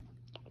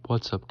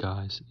What's up,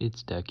 guys?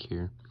 It's Deck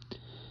here,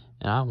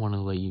 and I want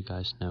to let you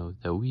guys know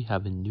that we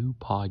have a new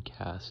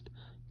podcast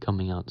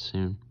coming out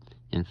soon.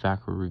 In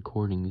fact, we're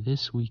recording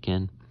this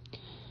weekend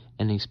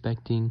and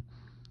expecting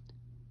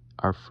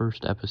our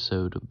first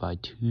episode by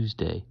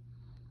Tuesday.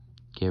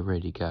 Get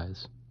ready,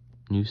 guys.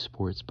 New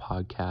sports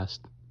podcast,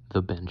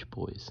 The Bench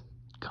Boys,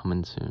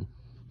 coming soon.